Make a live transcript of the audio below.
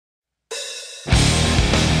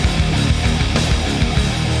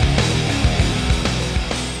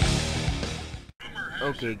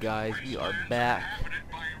Okay guys, we are back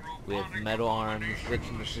with metal arms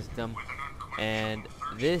glitching the system, and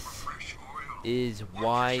this is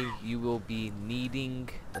why you will be needing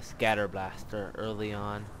the scatter blaster early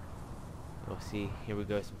on. You'll see, here we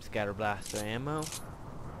go, some scatter blaster ammo.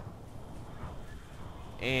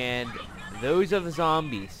 And those are the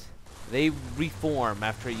zombies. They reform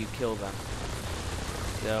after you kill them.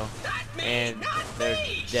 So, and they're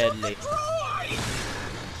deadly.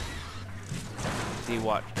 See,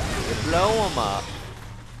 watch. You blow him up,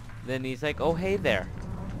 then he's like, oh hey there.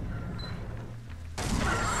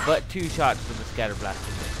 But 2 shots from the scatter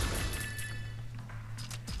blaster.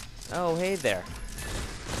 Oh hey there.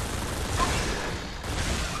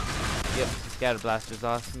 Yep, the scatter blaster's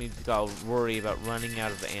awesome. You just gotta worry about running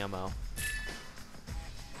out of ammo.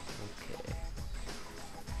 Okay.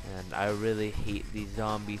 And I really hate these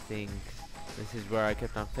zombie things. This is where I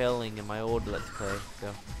kept on failing in my old Let's Play,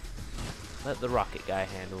 so let the rocket guy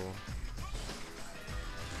handle him.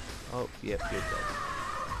 Oh, yep, you're dead.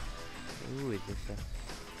 Ooh, is this a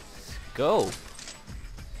scope?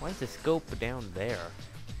 Why is the scope down there?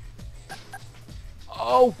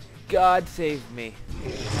 Oh, God save me.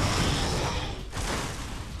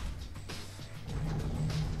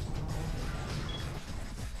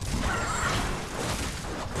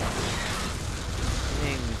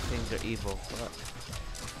 Dang, these things are evil. What?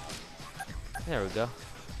 There we go.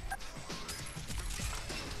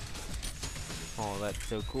 Oh, that's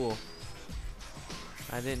so cool.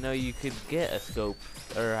 I didn't know you could get a scope,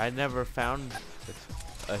 or I never found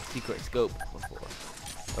a secret scope before.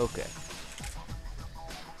 Okay.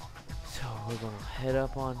 So we're gonna head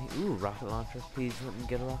up on here. Ooh, rocket launcher. Please let me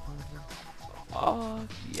get a rocket launcher. Oh,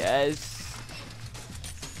 yes.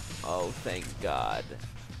 Oh, thank God.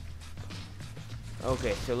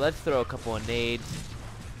 Okay, so let's throw a couple of nades.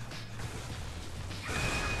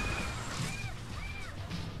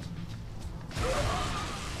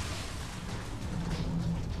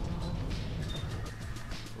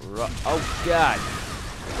 Oh God!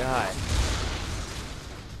 God!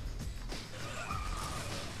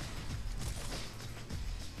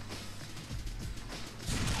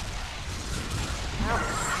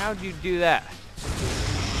 How'd you do that?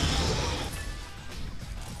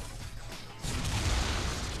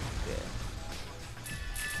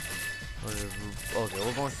 Okay,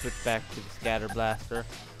 we're going to switch back to the scatter blaster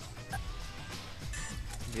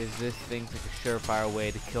because this thing's like a surefire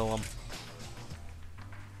way to kill them.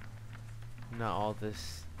 Not all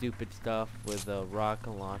this stupid stuff with a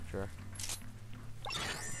rocket launcher.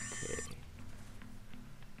 Okay.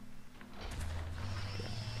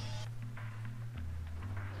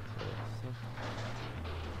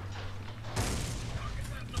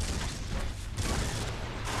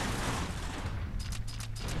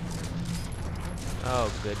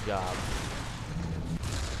 Oh, good job.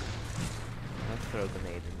 Let's throw a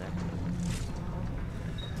grenade in there.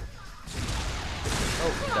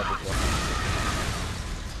 Oh, double kill.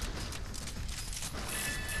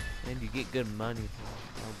 And you get good money for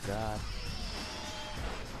it. Oh God.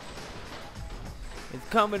 It's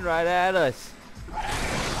coming right at us.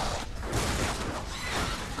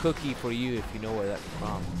 Cookie for you if you know where that's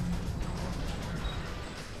from.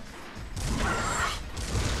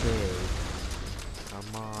 Okay.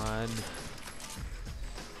 Come on.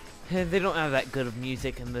 And they don't have that good of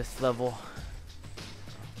music in this level.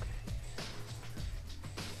 Okay.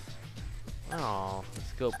 Oh, the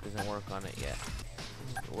scope doesn't work on it yet.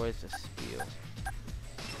 Where's the spew?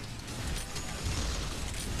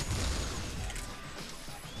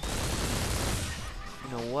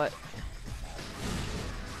 You know what?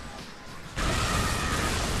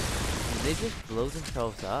 Did they just blow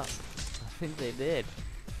themselves up? I think they did.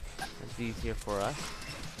 That's easier for us.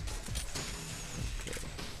 Okay.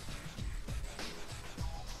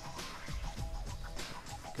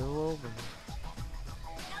 Go over.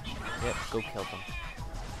 Yep, go kill them.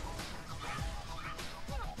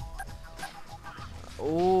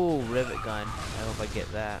 Oh, rivet gun. I hope I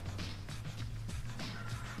get that.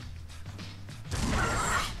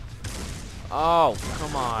 Oh,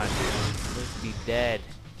 come on. Let's be dead.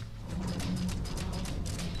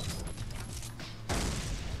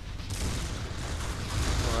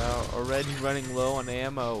 Well, already running low on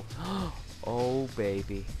ammo. Oh,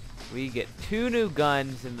 baby. We get 2 new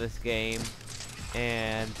guns in this game,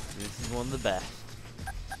 and this is one of the best.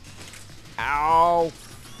 Ow!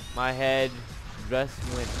 My head just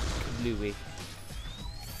went kablooey.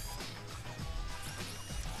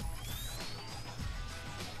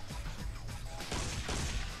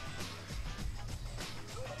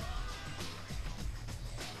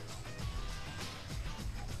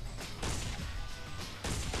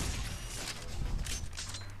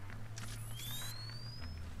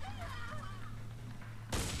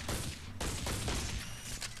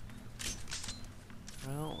 I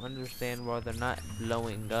don't understand why they're not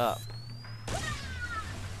blowing up.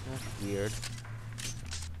 That's weird.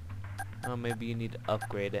 Oh, maybe you need to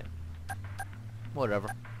upgrade it. Whatever.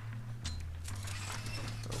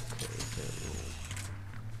 Okay, so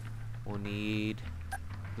we'll need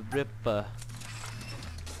the Ripper.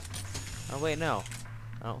 Oh wait, no.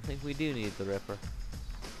 I don't think we do need the Ripper.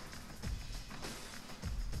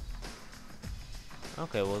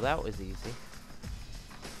 Okay, well that was easy.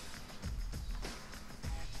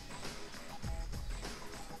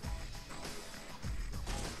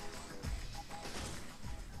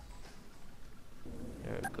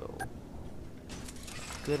 There we go.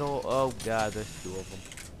 Good old, oh god, there's two of them.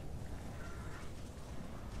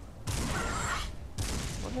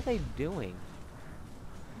 What are they doing?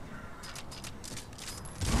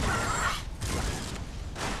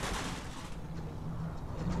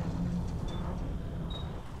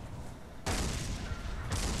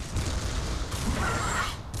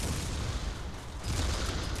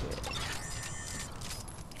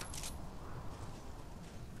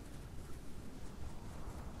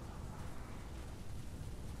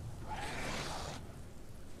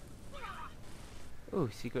 Ooh,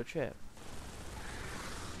 secret trip.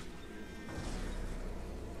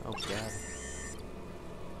 Oh god.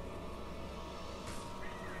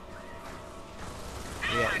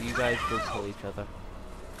 Yeah, you guys go kill each other.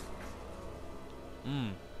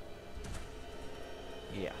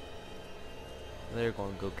 Yeah. They're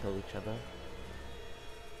going to go kill each other.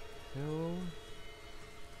 So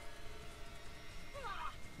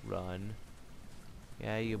run.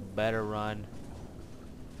 Yeah, you better run.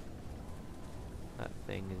 That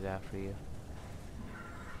thing is after you.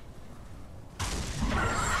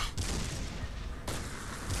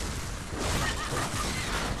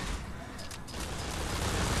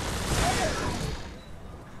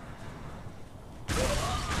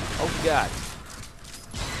 Oh god.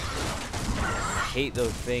 I hate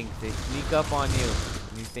those things. They sneak up on you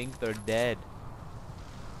and you think they're dead.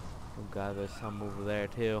 Oh god, there's some over there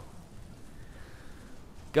too.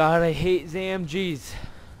 God, I hate Zambies.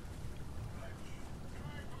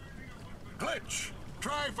 Glitch!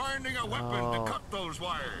 Try finding a weapon to cut those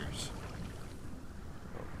wires.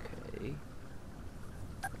 Okay.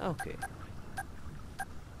 Okay.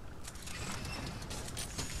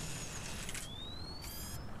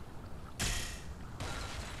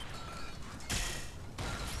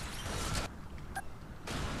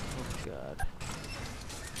 Oh god.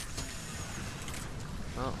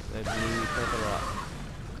 Oh, they blew each other up.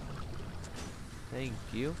 Thank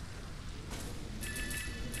you.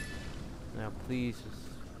 Now please, just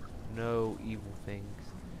no evil things.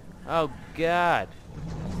 Oh god! I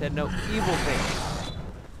said no evil things!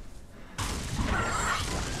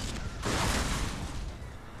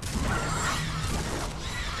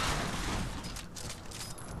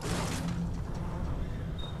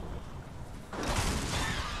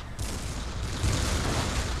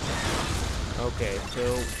 Okay,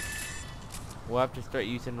 so we'll have to start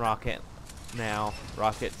using rockets now,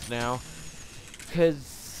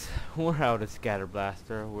 because we're out of scatter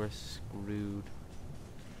blaster. We're screwed.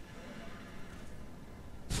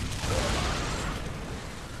 Come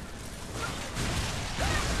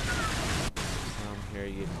here,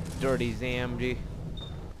 you dirty Zambie.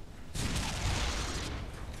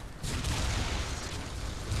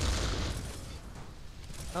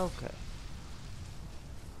 Okay.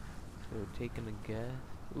 So taking a guess.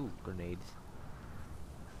 Ooh, grenades.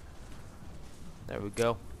 There we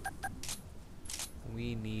go.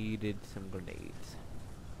 We needed some grenades.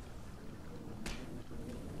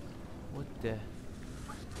 What the?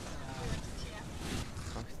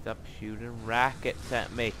 Oh, stop shooting rockets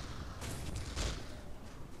at me.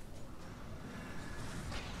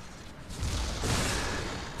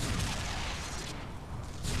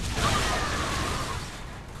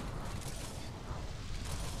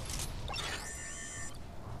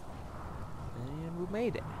 And we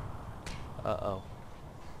made it. Uh-oh.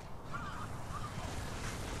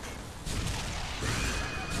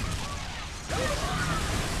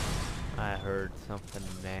 I heard something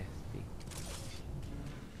nasty.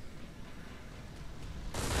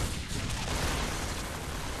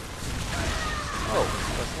 Oh,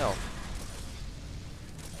 what the hell?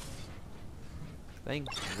 Thank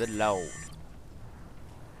the Lord.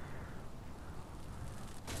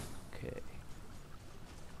 Okay.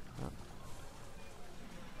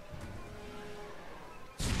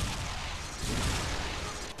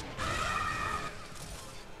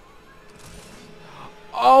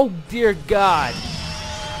 Oh dear God!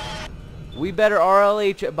 We better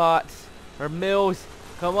RLH it, bots or mills.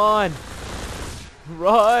 Come on,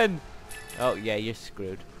 run! Oh yeah, you're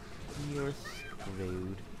screwed. You're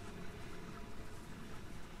screwed.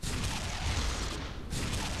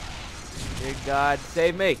 Dear God,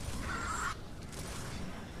 save me!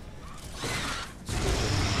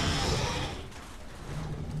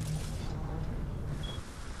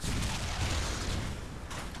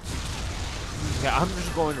 Yeah, I'm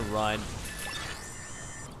just going to run.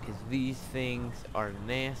 Because these things are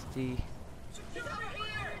nasty.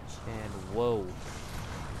 And whoa.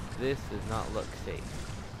 This does not look safe.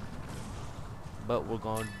 But we're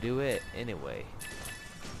going to do it anyway.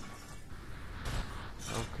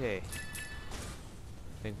 Okay.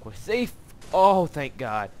 Think we're safe. Oh, thank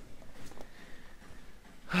God.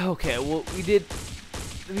 Okay, well we did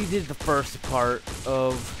the first part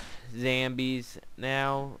of Zambies.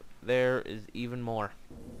 Now there is even more.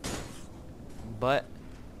 But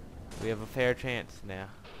we have a fair chance now.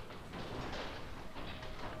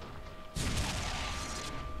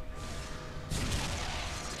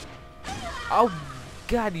 Oh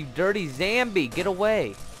God, you dirty Zambie, get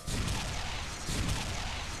away.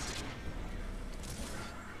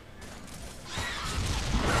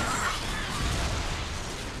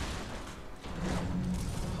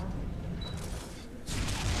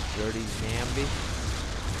 Dirty Zambie.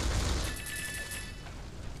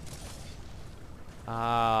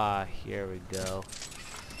 Ah, here we go.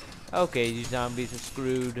 Okay, you zombies are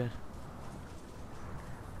screwed.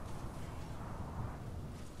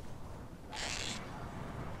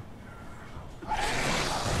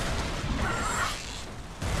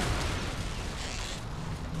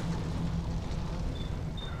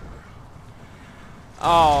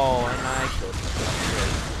 Oh, and I killed them.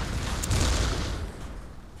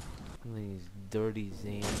 These dirty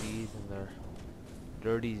Zambies and their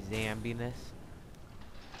dirty Zambiness.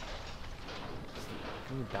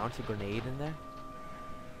 Can we bounce a grenade in there?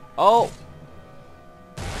 Oh!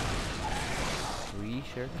 We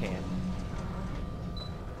sure can.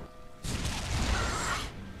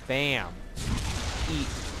 Bam! Eat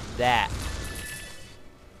that.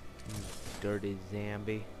 You dirty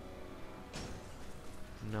Zambie.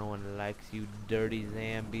 No one likes you dirty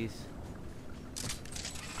Zambies.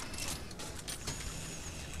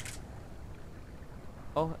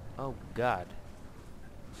 Oh God.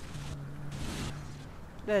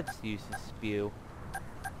 Let's use the spew.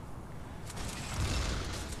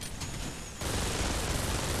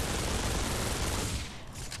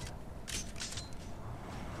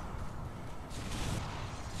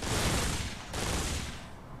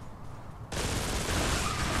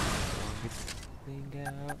 Get this thing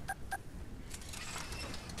out.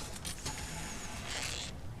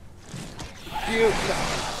 Shoot!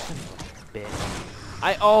 Bitch.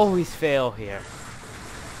 I always fail here.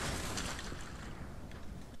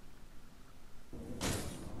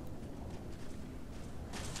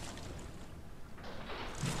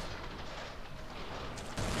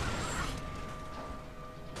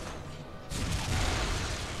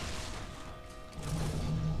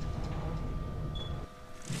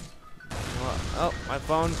 Oh, my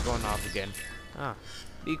phone's going off again. Ah,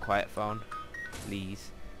 be quiet, phone. Please.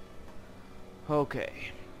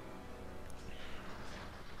 Okay.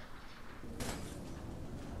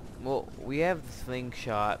 Well, we have the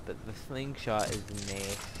slingshot, but the slingshot is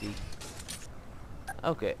nasty.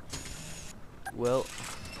 Okay. Well.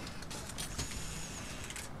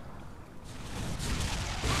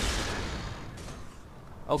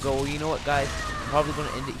 Okay, well, you know what, guys? I'm probably going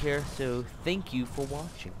to end it here, so thank you for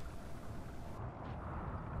watching.